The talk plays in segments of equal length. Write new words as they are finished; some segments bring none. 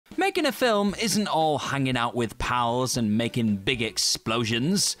Making a film isn't all hanging out with pals and making big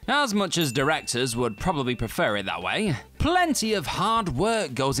explosions, as much as directors would probably prefer it that way. Plenty of hard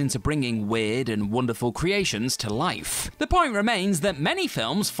work goes into bringing weird and wonderful creations to life. The point remains that many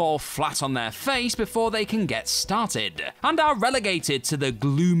films fall flat on their face before they can get started, and are relegated to the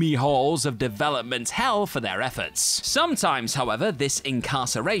gloomy halls of development hell for their efforts. Sometimes, however, this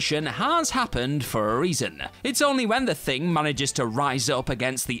incarceration has happened for a reason. It's only when the thing manages to rise up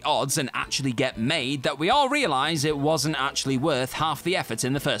against the odds and actually get made that we all realize it wasn't actually worth half the effort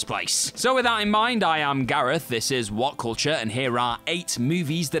in the first place. So with that in mind, I am Gareth, this is What Culture, and here are 8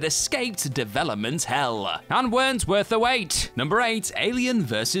 movies that escaped development hell and weren't worth the wait. Number 8, Alien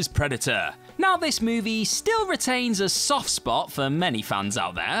vs Predator. Now, this movie still retains a soft spot for many fans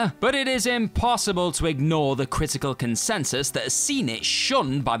out there, but it is impossible to ignore the critical consensus that has seen it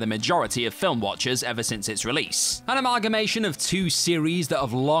shunned by the majority of film watchers ever since its release. An amalgamation of 2 series that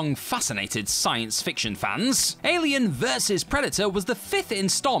have long fascinated science fiction fans, Alien vs Predator was the 5th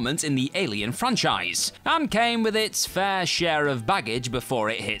installment in the Alien franchise, and came with its fair share of baggage before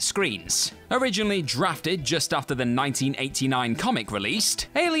it hit screens. Originally drafted just after the 1989 comic released,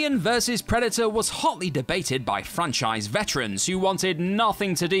 Alien vs Predator was hotly debated by franchise veterans who wanted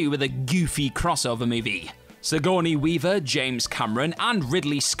nothing to do with a goofy crossover movie. Sigourney Weaver, James Cameron, and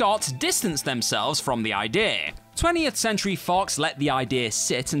Ridley Scott distanced themselves from the idea. 20th Century Fox let the idea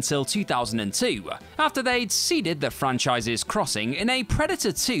sit until 2002, after they'd seeded the franchise's crossing in a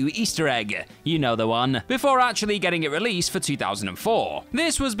Predator 2 Easter egg, you know the one, before actually getting it released for 2004.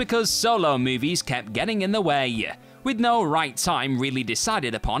 This was because solo movies kept getting in the way, with no right time really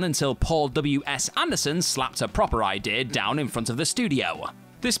decided upon until Paul W.S. Anderson slapped a proper idea down in front of the studio.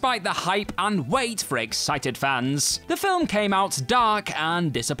 Despite the hype and wait for excited fans, the film came out dark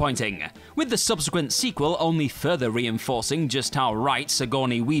and disappointing, with the subsequent sequel only further reinforcing just how right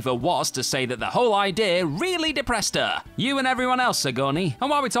Sigourney Weaver was to say that the whole idea really depressed her. You and everyone else, Sigourney. And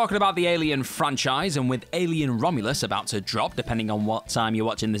while we're talking about the Alien franchise, and with Alien Romulus about to drop depending on what time you're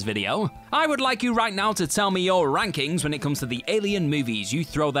watching this video, I would like you right now to tell me your rankings when it comes to the Alien movies. You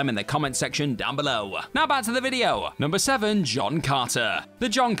throw them in the comment section down below. Now back to the video. Number 7, John Carter.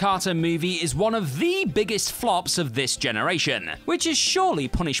 The John Carter movie is one of the biggest flops of this generation, which is surely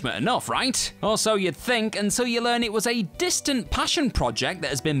punishment enough, right? Or so you'd think, until you learn it was a distant passion project that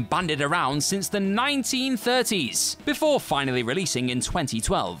has been bandied around since the 1930s, before finally releasing in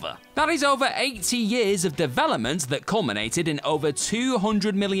 2012. That is over 80 years of development that culminated in over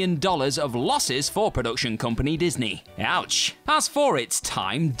 $200 million of losses for production company Disney. Ouch. As for its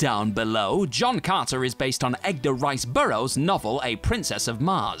time down below, John Carter is based on Edgar Rice Burroughs' novel A Princess of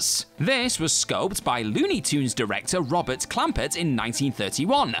Mars. This was scoped by Looney Tunes director Robert Clampett in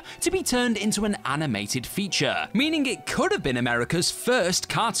 1931 to be turned into an animated feature, meaning it could have been America's first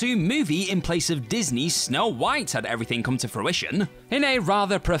cartoon movie in place of Disney's Snow White had everything come to fruition. In a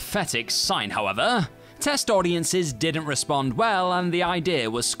rather prophetic sign, however, test audiences didn't respond well and the idea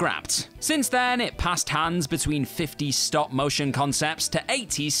was scrapped. Since then, it passed hands between 50s stop-motion concepts to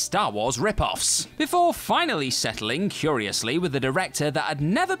 80s Star Wars rip-offs, before finally settling, curiously, with a director that had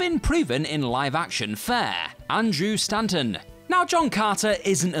never been proven in live-action fare, Andrew Stanton. Now, John Carter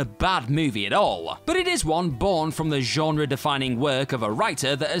isn't a bad movie at all, but it is one born from the genre-defining work of a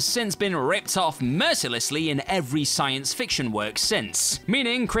writer that has since been ripped off mercilessly in every science fiction work since,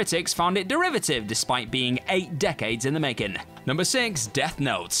 meaning critics found it derivative despite being 8 decades in the making. Number 6, Death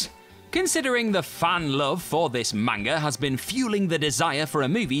Note. Considering the fan love for this manga has been fueling the desire for a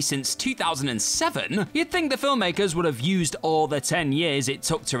movie since 2007, you'd think the filmmakers would have used all the 10 years it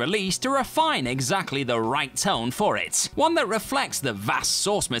took to release to refine exactly the right tone for it, one that reflects the vast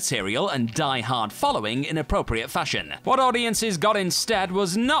source material and die-hard following in appropriate fashion. What audiences got instead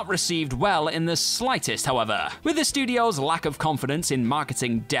was not received well in the slightest, however, with the studio's lack of confidence in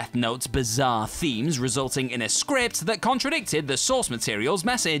marketing Death Note's bizarre themes resulting in a script that contradicted the source material's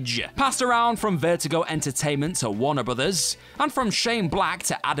message. Passed around from Vertigo Entertainment to Warner Brothers, and from Shane Black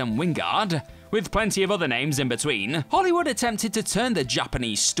to Adam Wingard, with plenty of other names in between, Hollywood attempted to turn the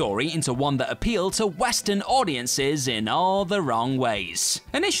Japanese story into one that appealed to Western audiences in all the wrong ways.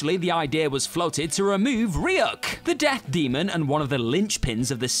 Initially, the idea was floated to remove Ryuk, the death demon and one of the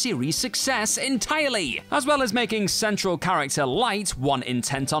linchpins of the series' success entirely, as well as making central character Light one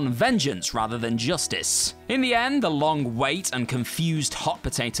intent on vengeance rather than justice. In the end, the long wait and confused hot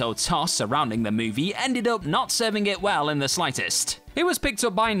potato toss surrounding the movie ended up not serving it well in the slightest. It was picked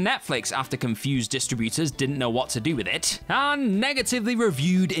up by Netflix after confused distributors didn't know what to do with it, and negatively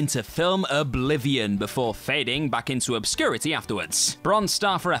reviewed into film oblivion before fading back into obscurity afterwards. Bronze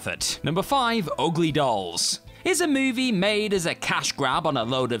star for effort. Number 5, Ugly Dolls. Is a movie made as a cash grab on a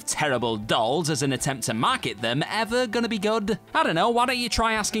load of terrible dolls as an attempt to market them ever gonna be good? I don't know, why don't you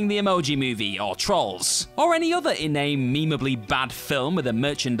try asking the Emoji Movie, or Trolls, or any other inane, memeably bad film with a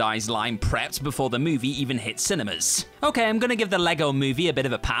merchandise line prepped before the movie even hit cinemas. Okay, I'm gonna give the Lego Movie a bit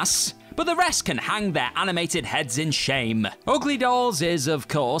of a pass, but the rest can hang their animated heads in shame. Ugly Dolls is, of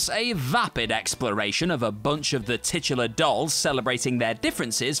course, a vapid exploration of a bunch of the titular dolls celebrating their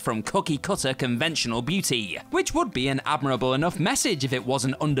differences from cookie-cutter conventional beauty, which would be an admirable enough message if it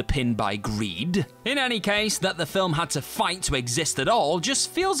wasn't underpinned by greed. In any case, that the film had to fight to exist at all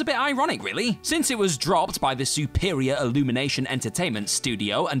just feels a bit ironic, really, since it was dropped by the superior Illumination Entertainment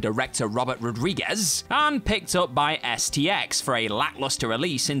studio and director Robert Rodriguez, and picked up by STX for a lackluster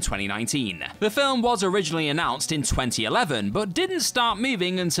release in 2019. The film was originally announced in 2011, but didn't start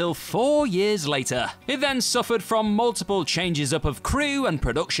moving until 4 years later. It then suffered from multiple changes up of crew and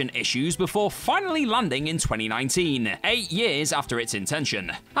production issues before finally landing in 2019, 8 years after its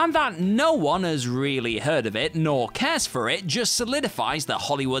intention. And that no one has really heard of it nor cares for it just solidifies the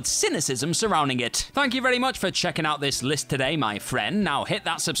Hollywood cynicism surrounding it. Thank you very much for checking out this list today, my friend. Now hit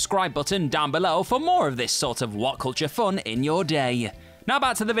that subscribe button down below for more of this sort of what culture fun in your day. Now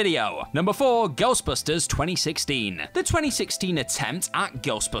back to the video. Number 4, Ghostbusters 2016. The 2016 attempt at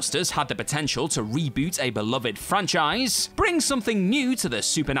Ghostbusters had the potential to reboot a beloved franchise, bring something new to the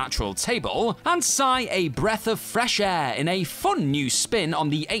supernatural table, and sigh a breath of fresh air in a fun new spin on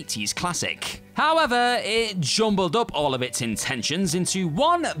the 80s classic. However, it jumbled up all of its intentions into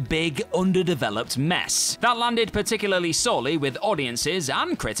one big, underdeveloped mess that landed particularly sorely with audiences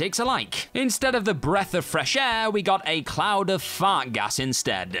and critics alike. Instead of the breath of fresh air, we got a cloud of fart gas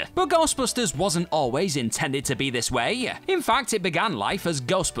instead. But Ghostbusters wasn't always intended to be this way. In fact, it began life as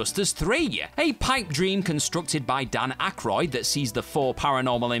Ghostbusters 3, a pipe dream constructed by Dan Aykroyd that sees the 4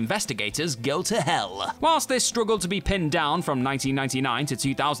 paranormal investigators go to hell. Whilst this struggled to be pinned down from 1999 to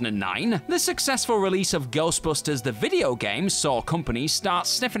 2009, the successful release of Ghostbusters the video game saw companies start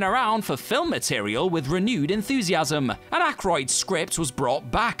sniffing around for film material with renewed enthusiasm. An Aykroyd script was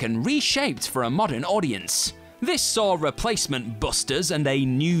brought back and reshaped for a modern audience. This saw replacement Busters and a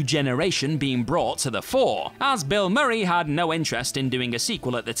new generation being brought to the fore, as Bill Murray had no interest in doing a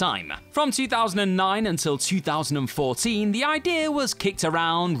sequel at the time. From 2009 until 2014, the idea was kicked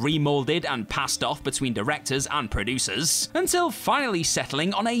around, remolded, and passed off between directors and producers, until finally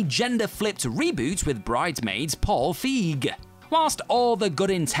settling on a gender-flipped reboot with Bridesmaids Paul Feig. Whilst all the good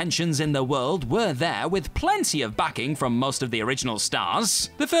intentions in the world were there with plenty of backing from most of the original stars,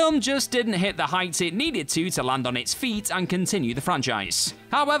 the film just didn't hit the heights it needed to land on its feet and continue the franchise.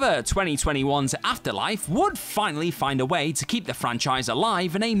 However, 2021's Afterlife would finally find a way to keep the franchise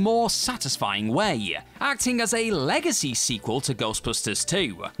alive in a more satisfying way, acting as a legacy sequel to Ghostbusters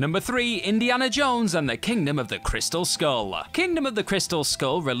 2. Number 3, Indiana Jones and the Kingdom of the Crystal Skull. Kingdom of the Crystal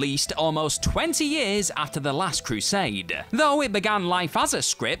Skull released almost 20 years after The Last Crusade, though it began life as a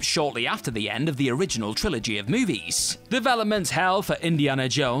script shortly after the end of the original trilogy of movies. Development hell for Indiana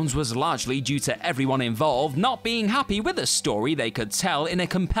Jones was largely due to everyone involved not being happy with a story they could tell in a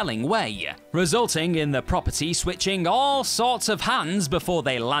compelling way, resulting in the property switching all sorts of hands before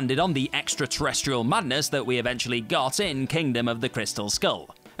they landed on the extraterrestrial madness that we eventually got in Kingdom of the Crystal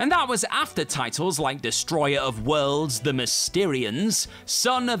Skull. And that was after titles like Destroyer of Worlds, The Mysterians,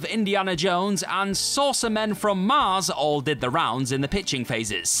 Son of Indiana Jones, and Saucermen from Mars all did the rounds in the pitching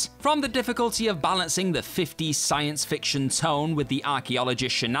phases. From the difficulty of balancing the 50s science fiction tone with the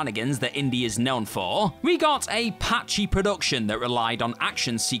archaeologist shenanigans that Indy is known for, we got a patchy production that relied on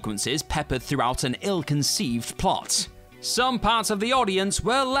action sequences peppered throughout an ill-conceived plot. Some parts of the audience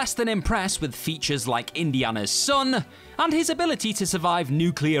were less than impressed with features like Indiana's son and his ability to survive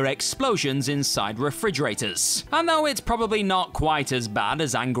nuclear explosions inside refrigerators. And though it's probably not quite as bad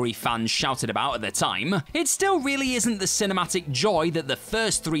as angry fans shouted about at the time, it still really isn't the cinematic joy that the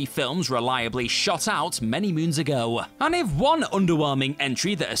first 3 films reliably shot out many moons ago. And if one underwhelming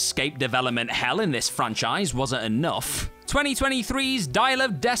entry that escaped development hell in this franchise wasn't enough, 2023's Dial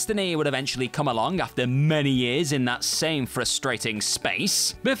of Destiny would eventually come along after many years in that same frustrating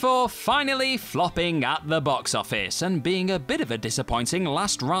space, before finally flopping at the box office and being a bit of a disappointing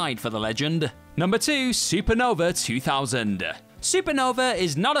last ride for the legend. Number 2, Supernova 2000. Supernova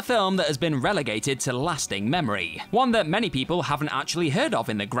is not a film that has been relegated to lasting memory, one that many people haven't actually heard of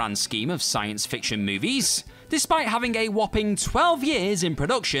in the grand scheme of science fiction movies, despite having a whopping 12 years in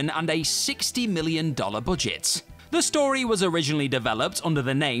production and a $60 million budget. The story was originally developed under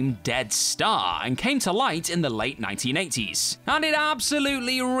the name Dead Star and came to light in the late 1980s. And it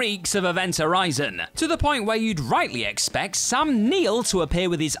absolutely reeks of Event Horizon, to the point where you'd rightly expect Sam Neill to appear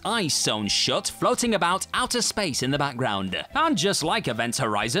with his eyes sewn shut, floating about outer space in the background. And just like Event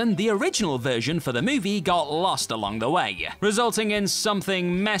Horizon, the original version for the movie got lost along the way, resulting in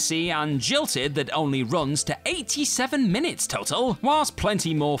something messy and jilted that only runs to 87 minutes total. Whilst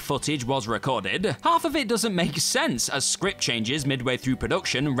plenty more footage was recorded, half of it doesn't make sense, as script changes midway through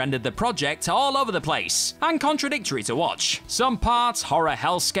production rendered the project all over the place and contradictory to watch. Some parts horror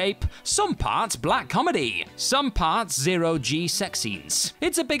hellscape, some parts black comedy, some parts zero-G sex scenes.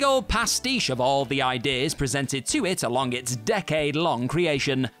 It's a big old pastiche of all the ideas presented to it along its decade-long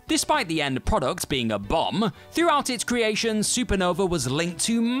creation. Despite the end product being a bomb, throughout its creation, Supernova was linked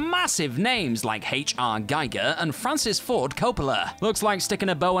to massive names like H.R. Geiger and Francis Ford Coppola. Looks like sticking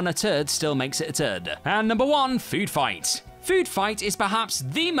a bow on a turd still makes it a turd. And number 1, Food Fight. Food Fight is perhaps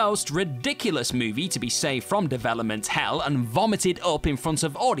the most ridiculous movie to be saved from development hell and vomited up in front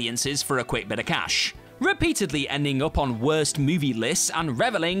of audiences for a quick bit of cash. Repeatedly ending up on worst movie lists and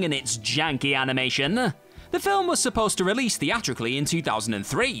reveling in its janky animation. The film was supposed to release theatrically in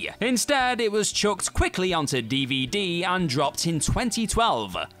 2003. Instead, it was chucked quickly onto DVD and dropped in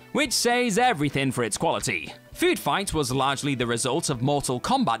 2012, which says everything for its quality. Food Fight was largely the result of Mortal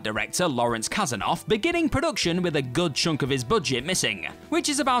Kombat director Lawrence Kasanoff beginning production with a good chunk of his budget missing, which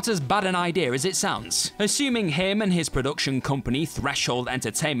is about as bad an idea as it sounds. Assuming him and his production company Threshold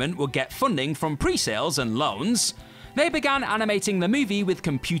Entertainment would get funding from pre-sales and loans, they began animating the movie with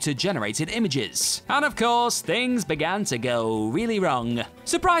computer-generated images. And of course, things began to go really wrong.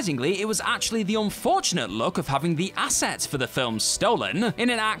 Surprisingly, it was actually the unfortunate luck of having the assets for the film stolen in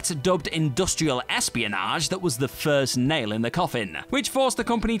an act dubbed industrial espionage that was the first nail in the coffin, which forced the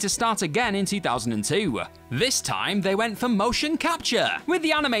company to start again in 2002. This time, they went for motion capture, with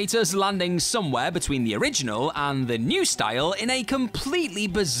the animators landing somewhere between the original and the new style in a completely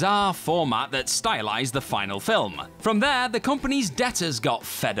bizarre format that stylized the final film. From there, the company's debtors got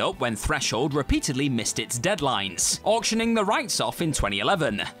fed up when Threshold repeatedly missed its deadlines, auctioning the rights off in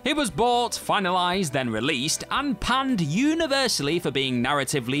 2011. It was bought, finalized, then released, and panned universally for being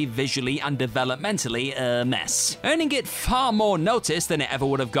narratively, visually, and developmentally a mess, earning it far more notice than it ever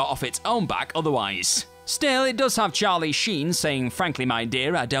would have got off its own back otherwise. Still, it does have Charlie Sheen saying, "Frankly, my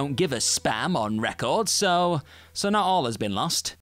dear, I don't give a spam" on record, so not all has been lost.